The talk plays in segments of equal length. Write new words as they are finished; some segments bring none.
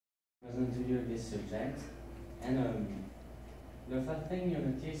Present to you this subject, and the first thing you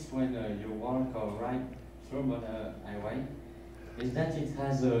notice when you walk or ride through a highway is that it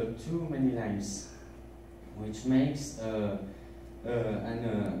has too many lines, which makes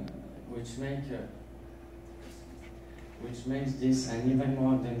which makes this an even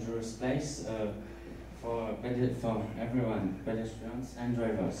more dangerous place for everyone, pedestrians and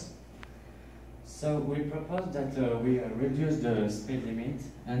drivers. So we propose that we reduce the speed limit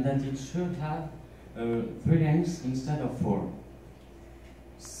and that it should have 3 lanes instead of 4.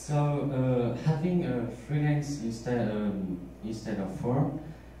 So having 3 lanes instead of 4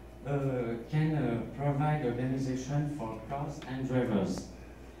 can provide organization for cars and drivers,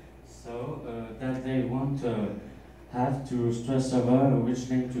 so that they won't have to stress over which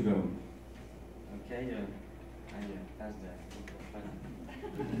lane to go. Okay, I pass the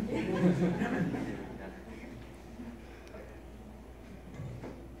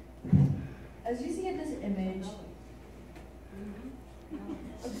As you see in this image,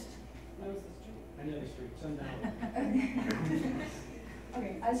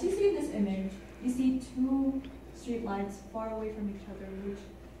 okay, as you see in this image, you see 2 street lights far away from each other, which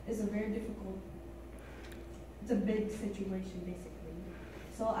is a very difficult, it's a big situation basically.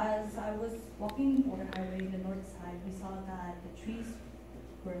 So as I was walking Boulder Highway in the north side, we saw that the trees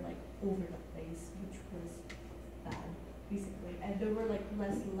were like over the place, which was bad, basically. And there were like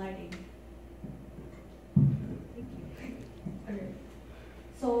less lighting. Thank you. Okay.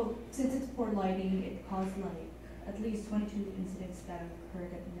 So since it's poor lighting, it caused like at least 22 incidents that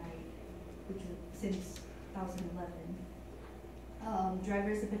occurred at night, which is since 2011.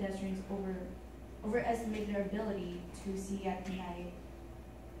 Drivers and pedestrians overestimate their ability to see at night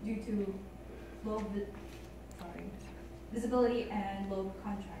due to low visibility and low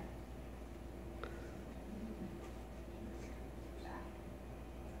contrast.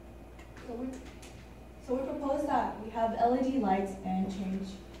 So we propose that we have LED lights and change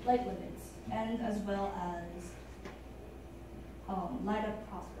light limits, and as well as light up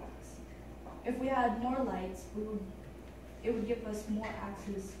crosswalks. If we had more lights, it would give us more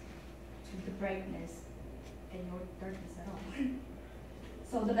access to the brightness and no darkness at all.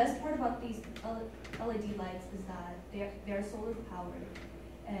 So the best part about these LED lights is that they are solar powered,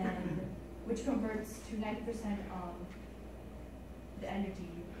 and which converts to 90% of the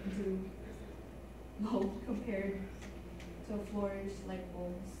energy into low compared to a flourish light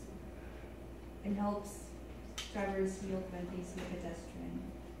bulbs, and helps drivers yield when they see a pedestrian.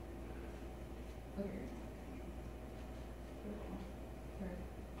 Okay.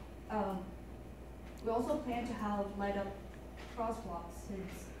 We also plan to have light up crosswalks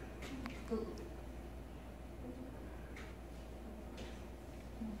since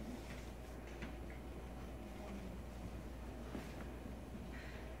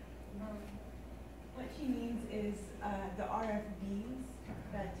what she means is the RFBs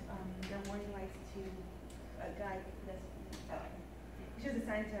that they're warning lights to guide pedestrians. It's just a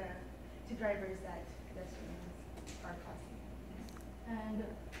sign to drivers that pedestrians are crossing. And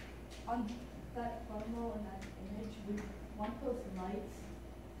on that photo and that image, we want those lights,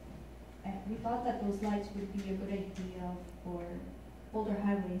 and we thought that those lights would be a good idea for Boulder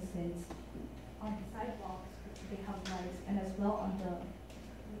Highway, since on the sidewalks they have lights, and as well on the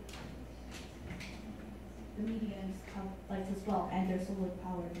medians have lights as well, and they're solar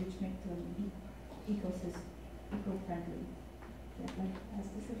powered, which make them eco-friendly. Yeah, like as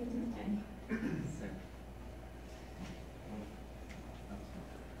this again.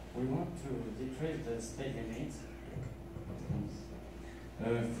 We want to decrease the speed limit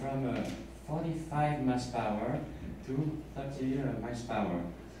from 45 miles per hour to 30 miles per hour.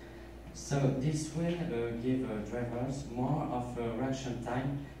 So this will give drivers more of reaction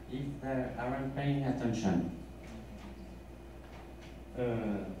time if they aren't paying attention.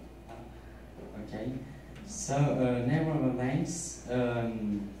 Okay, so narrower lanes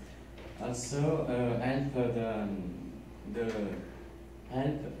also help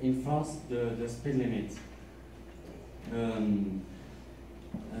help enforce the speed limit.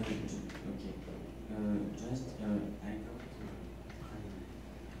 Okay, just I go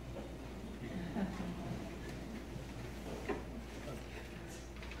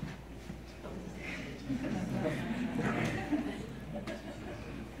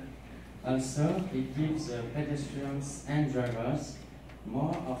Also, it gives pedestrians and drivers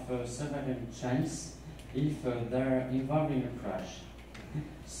more of a surviving chance if they're involved in a crash.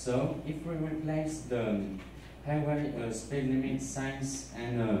 So, if we replace the highway speed limit signs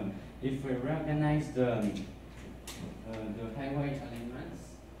and if we reorganize the highway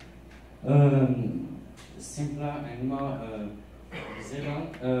elements, simpler and more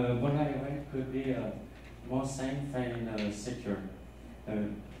Boulder Highway could be more safe and secure.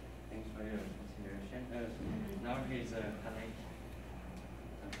 Thanks for your consideration. Now here's Alec.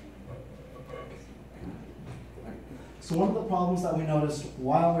 So one of the problems that we noticed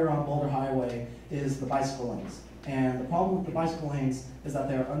while we were on Boulder Highway is the bicycle lanes. And the problem with the bicycle lanes is that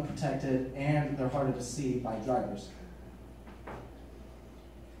they're unprotected and they're harder to see by drivers.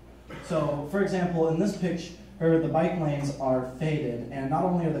 So, for example, in this picture, the bike lanes are faded, and not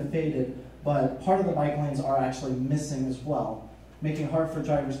only are they faded, but part of the bike lanes are actually missing as well, making it hard for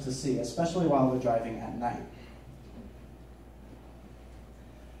drivers to see, especially while they're driving at night.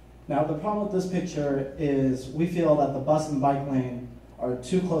 Now, the problem with this picture is we feel that the bus and bike lane are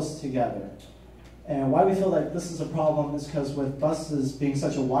too close together. And why we feel like this is a problem is because with buses being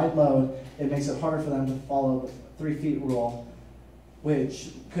such a wide load, it makes it harder for them to follow the 3 feet rule,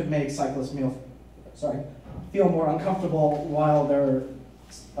 which could make cyclists feel more uncomfortable while they're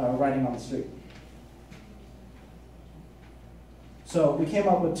riding on the street. So we came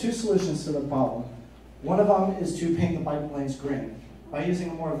up with 2 solutions to the problem. One of them is to paint the bike lanes green. By using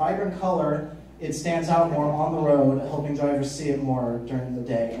a more vibrant color, it stands out more on the road, helping drivers see it more during the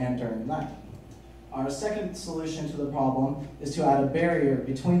day and during the night. Our second solution to the problem is to add a barrier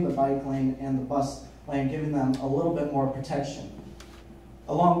between the bike lane and the bus lane, giving them a little bit more protection.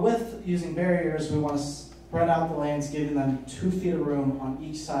 Along with using barriers, we want to spread out the lanes, giving them 2 feet of room on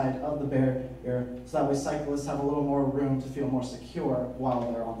each side of the barrier, so that way cyclists have a little more room to feel more secure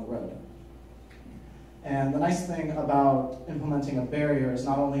while they're on the road. And the nice thing about implementing a barrier is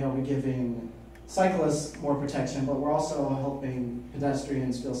not only are we giving cyclists more protection, but we're also helping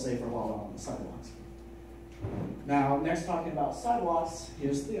pedestrians feel safer while they're on the sidewalks. Now, next talking about sidewalks,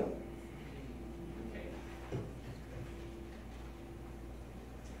 here's Theo.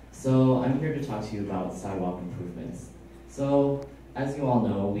 So I'm here to talk to you about sidewalk improvements. So as you all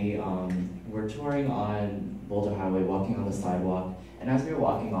know, we're touring on Boulder Highway, walking on the sidewalk, and as we were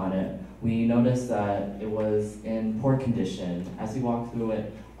walking on it, we noticed that it was in poor condition. As we walked through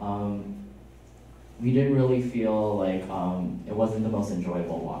it, we didn't really feel like it wasn't the most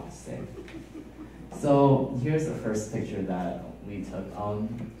enjoyable walk to say. So here's the first picture that we took.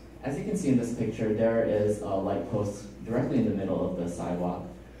 As you can see in this picture, there is a light post directly in the middle of the sidewalk,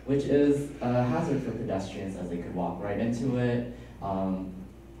 which is a hazard for pedestrians as they could walk right into it.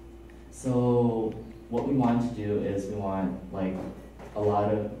 So what we want to do is we want like a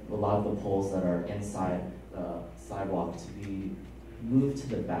lot of the poles that are inside the sidewalk to be moved to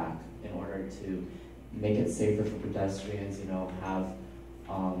the back in order to make it safer for pedestrians, have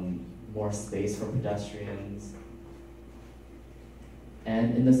more space for pedestrians.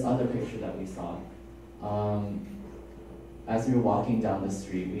 And in this other picture that we saw, as we were walking down the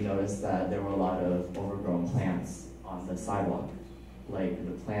street, we noticed that there were a lot of overgrown plants on the sidewalk. Like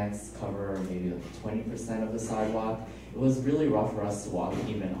the plants cover maybe like 20% of the sidewalk. It was really rough for us to walk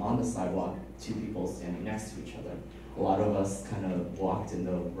even on the sidewalk, 2 people standing next to each other. A lot of us kind of walked in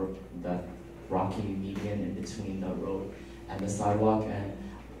the rocky median in between the road and the sidewalk, and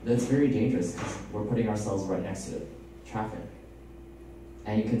that's very dangerous because we're putting ourselves right next to traffic.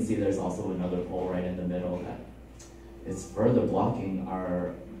 And you can see there's also another pole right in the middle that is further blocking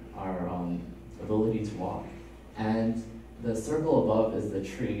our ability to walk. And the circle above is the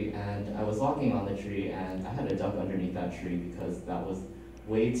tree, and I was walking on the tree and I had to duck underneath that tree because that was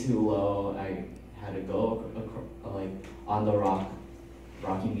way too low. I had to go like on the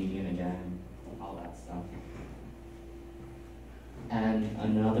rocky median again, all that stuff. And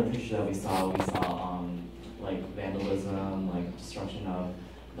another picture that we saw like vandalism, like destruction of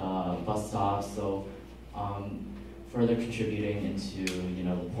the bus stops. So further contributing into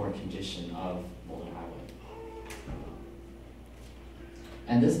the poor condition of Boulder Highway.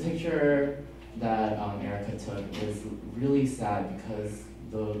 And this picture that Erica took is really sad because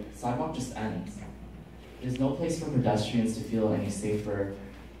the sidewalk just ends. There's no place for pedestrians to feel any safer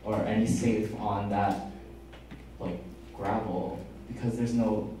or any safe on that like gravel because there's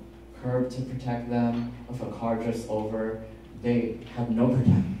no curb to protect them. If a car drifts over, they have no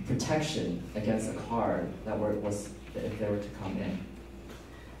protection against a car that if they were to come in.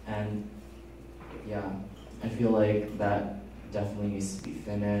 And yeah, I feel like that definitely needs to be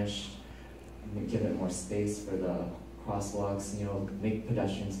finished, give it more space for the crosswalks, make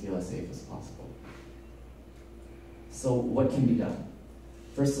pedestrians feel as safe as possible. So what can be done?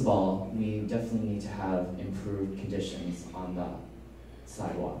 First of all, we definitely need to have improved conditions on the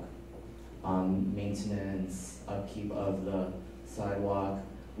sidewalk. Maintenance, upkeep of the sidewalk.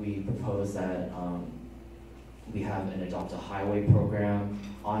 We propose that we have an Adopt a Highway program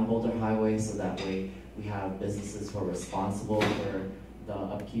on Boulder Highway so that way We have businesses who are responsible for the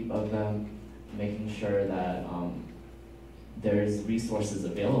upkeep of them, making sure that there's resources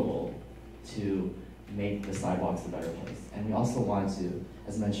available to make the sidewalks a better place. And we also want to,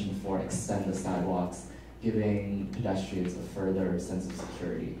 as mentioned before, extend the sidewalks, giving pedestrians a further sense of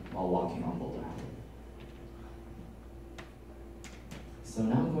security while walking on Boulder Highway. So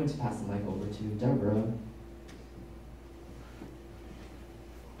now I'm going to pass the mic over to Deborah.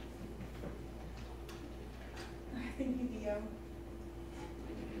 Thank you, Theo.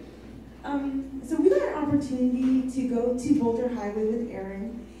 So we got an opportunity to go to Boulder Highway with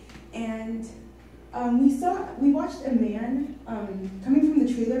Aaron, and we watched a man coming from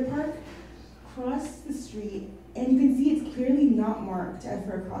the trailer park cross the street, and you can see it's clearly not marked as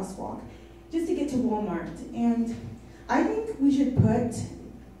for a crosswalk, just to get to Walmart. And I think we should put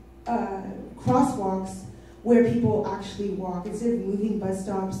crosswalks where people actually walk instead of moving bus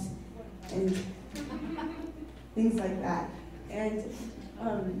stops and things like that. And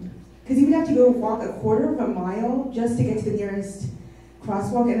because you would have to go walk a quarter of a mile just to get to the nearest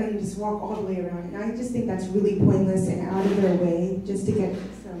crosswalk and then just walk all the way around. And I just think that's really pointless and out of their way just to get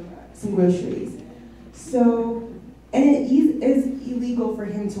some groceries. So, and it is illegal for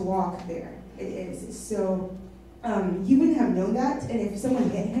him to walk there. It is. So he wouldn't have known that, and if someone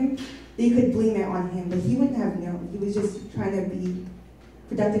hit him, they could blame it on him, but he wouldn't have known. He was just trying to be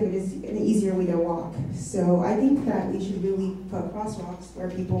productive and an easier way to walk. So I think that we should really put crosswalks where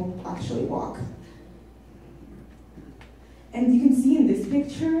people actually walk. And you can see in this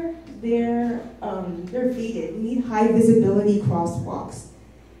picture, they're faded. We need high visibility crosswalks.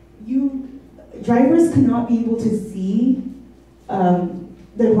 Drivers cannot be able to see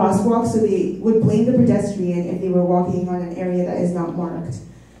the crosswalk, so they would blame the pedestrian if they were walking on an area that is not marked.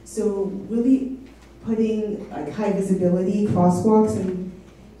 So really putting like high visibility crosswalks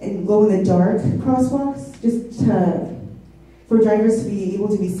and glow in the dark crosswalks, just for drivers to be able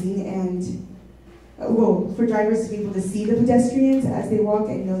to be seen and for drivers to be able to see the pedestrians as they walk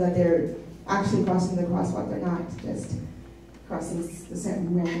and know that they're actually crossing the crosswalk. They're not just crossing the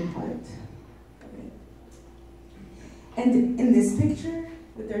certain random part. Okay. And in this picture,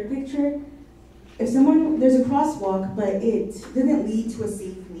 the third picture, there's a crosswalk, but it doesn't lead to a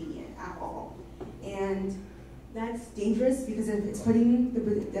safe median at all. And that's dangerous because it's putting the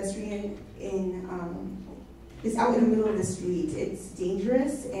pedestrian it's out in the middle of the street. It's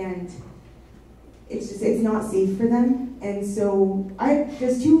dangerous and it's not safe for them. And so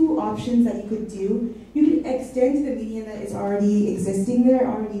there's two options that you could do. You could extend the median that is already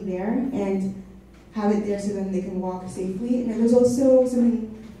there, and have it there so then they can walk safely. And then there's also something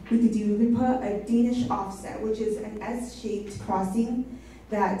we could do. We could put a Danish offset, which is an S-shaped crossing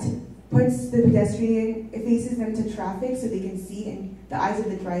that puts the pedestrian, it faces them to traffic so they can see in the eyes of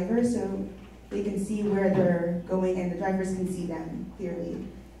the driver, so they can see where they're going and the drivers can see them clearly.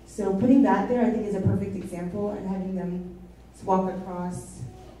 So putting that there, I think, is a perfect example, and having them walk across,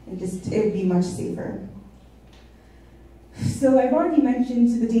 and it would be much safer. So I've already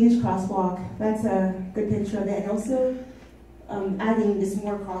mentioned the Danish crosswalk. That's a good picture of it, and also adding just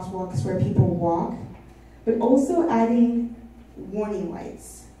more crosswalks where people walk, but also adding warning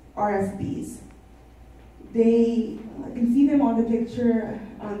lights, RFBs. You can see them on the picture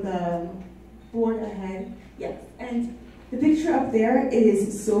on the board ahead. Yes, and the picture up there, it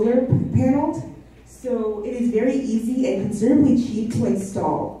is solar paneled, so it is very easy and considerably cheap to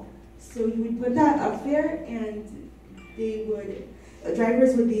install. So you would put that up there, and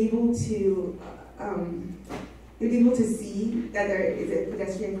drivers would be able to see that there is a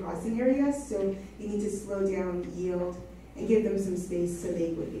pedestrian crossing area, so you need to slow down, yield, and give them some space so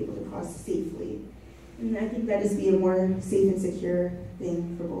they would be able to cross safely. And I think that is be a more safe and secure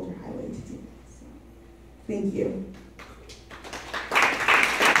thing for Boulder Highway to do. So, thank you.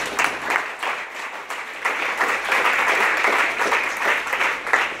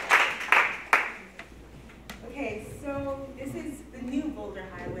 Okay, so this is the new Boulder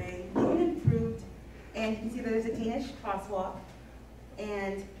Highway, new and improved, and you can see that there's a Danish crosswalk,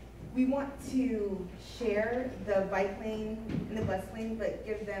 and we want to share the bike lane and the bus lane, but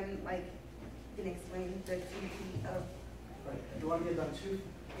give them, you can explain the 2 feet of... Right, you want to give them 2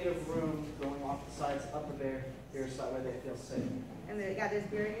 feet of room going off the sides, up the barrier so that way they feel safe. And there's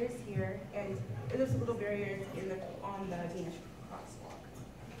barriers here, and there's little barriers on the Danish crosswalk.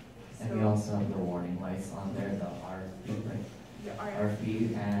 And we also have the warning lights on there, the RFB, right? The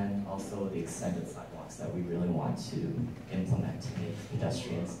RFB, and also the extended sidewalks that we really want to implement to make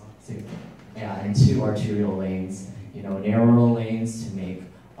pedestrians safer. Yeah, and 2 arterial lanes, narrower lanes to make,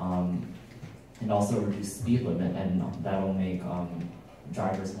 and also reduce speed limit, and that'll make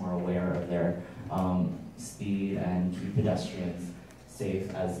drivers more aware of their speed and keep pedestrians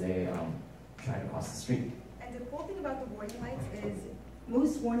safe as they try to cross the street. And the cool thing about the warning lights is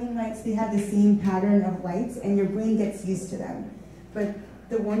Most warning lights, they have the same pattern of lights and your brain gets used to them. But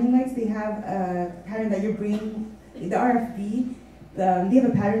the warning lights, they have a pattern that your brain, the RFB, they have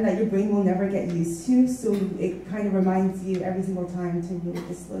a pattern that your brain will never get used to, so it kind of reminds you every single time to really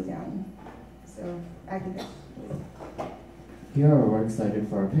just slow down. So I think that's Here we're excited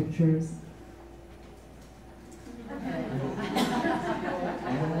for our pictures.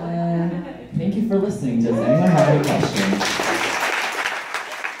 And thank you for listening. Does anyone have any questions?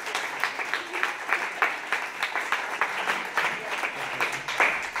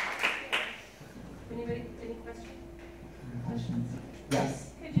 Anybody, any questions? Questions?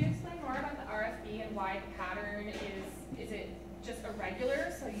 Yes. Could you explain more about the RFB and why the pattern is it just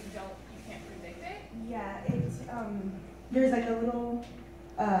irregular so you can't predict it? yeah, it's there's like a little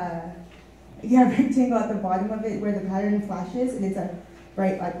rectangle at the bottom of it where the pattern flashes, and it's a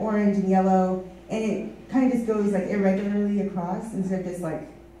bright like orange and yellow, and it kind of just goes like irregularly across instead of just like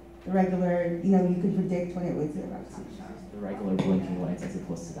the regular, you can predict when it was about to shine. The regular blinking lights as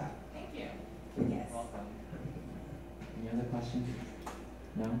opposed to that. Thank you. Yes. Welcome. Any other questions?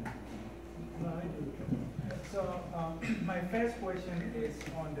 No? No, I do. So my first question is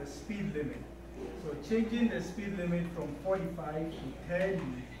on the speed limit. So changing the speed limit from 45 to 30,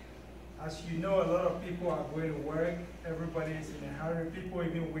 as you know, a lot of people are going to work, everybody is in a hurry, people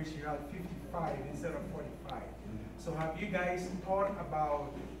even wish you had 55 instead of 45. So have you guys thought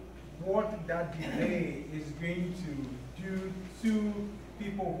about what that delay is going to do to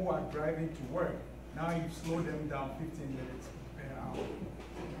people who are driving to work? Now you've slowed them down 15 minutes per hour.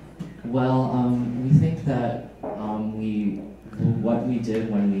 Well, we think that what we did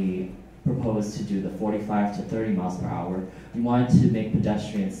when we proposed to do the 45 to 30 miles per hour, we wanted to make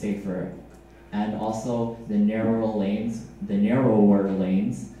pedestrians safer, and also the narrower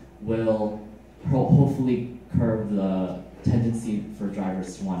lanes will hopefully curb the tendency for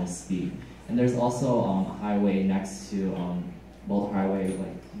drivers to want to speed. And there's also a highway next to Boulder Highway,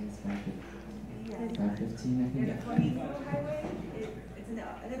 like it's 515, I think. there's a 20 highway. It's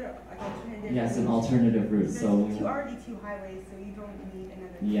another alternative. Yeah, it's an alternative route. There's So we, already two highways, so you don't need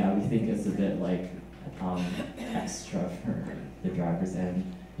another. yeah, we think it's a bit like extra for the drivers, and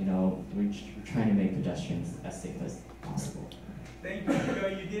we're trying to make pedestrians as safe as possible. Thank you.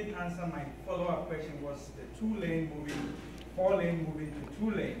 You did answer my follow-up question, was the 2-lane moving, 4-lane moving to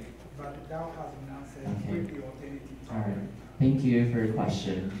 2-lane, but that has been answered Okay. with the alternative. All right. Thank you for your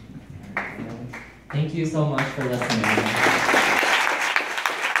question. Thank you so much for listening.